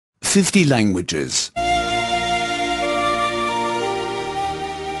50 languages.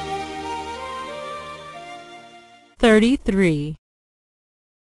 33.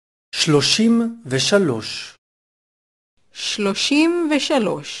 33.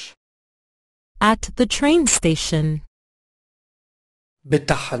 33. At the train station.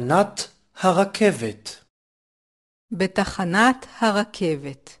 בתחנת הרכבת. בתחנת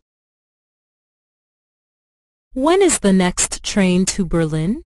הרכבת. When is the next train to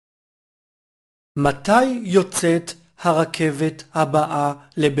Berlin? מתי יוצאת הרכבת הבאה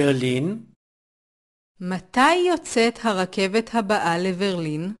לברלין? מתי יוצאת הרכבת הבאה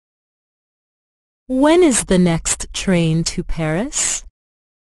לברלין? When is the next train to Paris?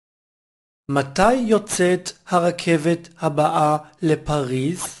 מתי יוצאת הרכבת הבאה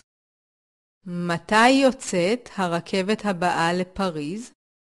לפריז? מתי יוצאת הרכבת הבאה לפריז?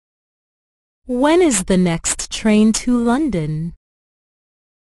 When is the next train to London?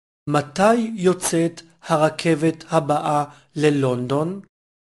 מתי יוצאת הרכבת הבאה ללונדון?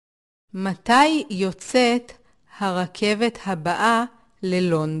 מתי יוצאת הרכבת הבאה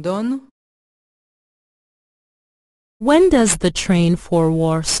ללונדון? When does the train for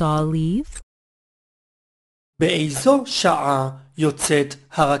Warsaw leave? באיזו שעה יוצאת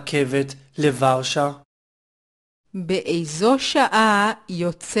הרכבת לוורשה? באיזו שעה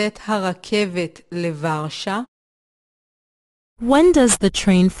יוצאת הרכבת לוורשה? When does the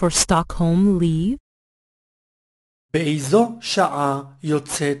train for Stockholm leave? באיזו שעה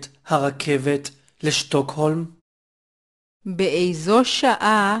יוצאת הרכבת לשטוקהולם? באיזו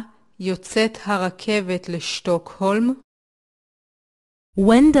שעה יוצאת הרכבת לשטוקהולם?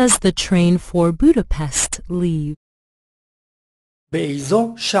 When does the train for Budapest leave?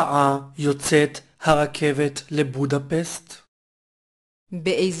 באיזו שעה יוצאת הרכבת לבודפסט?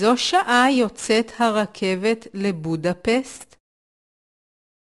 באיזו שעה יוצאת הרכבת לבודפסט?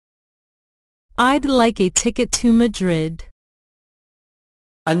 I'd like a ticket to Madrid.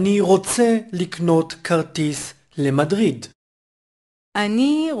 אני רוצה לקנות כרטיס למדריד.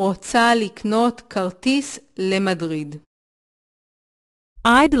 אני רוצה לקנות כרטיס למדריד.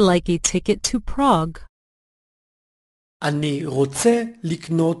 I'd like a ticket to Prague. אני רוצה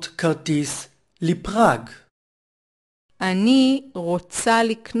לקנות כרטיס לפראג. אני רוצה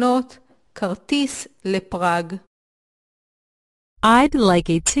לקנות כרטיס לפראג. I'd like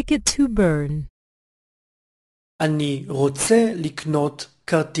a ticket to Bern. אני רוצה לקנות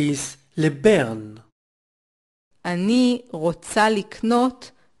כרטיס לברן. אני רוצה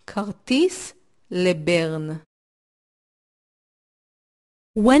לקנות כרטיס לברן.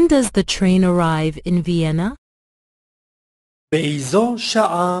 When does the train arrive in Vienna? באיזו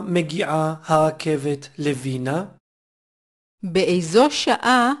שעה מגיעה הרכבת לווינה? באיזו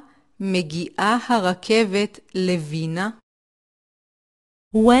שעה מגיעה הרכבת לווינה?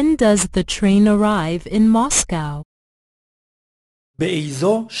 When does the train arrive in Moscow?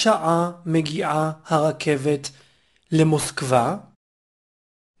 באיזו שעה מגיעה הרכבת למוסקבה?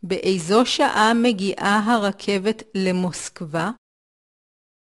 באיזו שעה מגיעה הרכבת למוסקבה?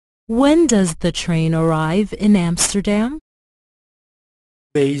 When does the train arrive in Amsterdam?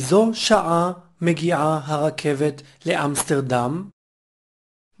 באיזו שעה מגיעה הרכבת לאמסטרדם?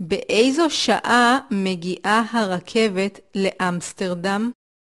 באיזו שעה מגיעה הרכבת לאמסטרדם?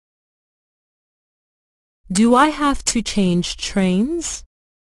 Do I have to change trains?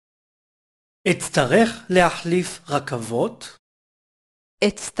 אצטרך להחליף רכבות?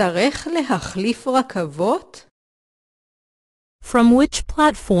 אצטרך להחליף רכבות? From which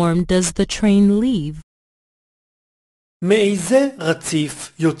platform does the train leave? מאיזה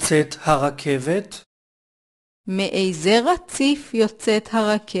רציף יוצאת הרכבת? מאיזה רציף יוצאת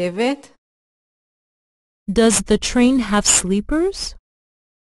הרכבת? Does the train have sleepers?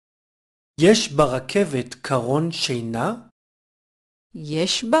 יש ברכבת קרון שינה?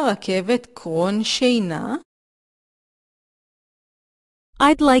 יש ברכבת קרון שינה?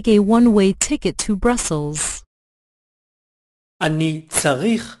 I'd like a one-way ticket to Brussels. אני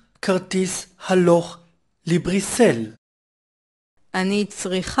צריך כרטיס הלוך לבריסל. אני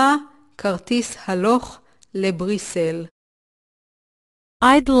צריכה כרטיס הלוך לבריסל.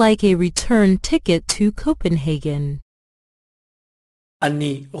 I'd like a return ticket to Copenhagen.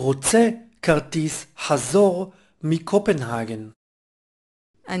 אני רוצה כרטיס חזור מקופנהגן.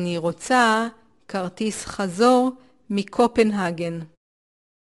 אני רוצה כרטיס חזור מקופנהגן.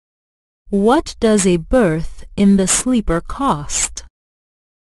 What does a berth in the sleeper cost?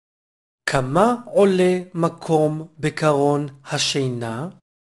 כמה עולה מקום בקרון השינה?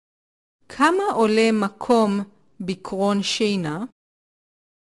 כמה עולה מקום בקרון שינה?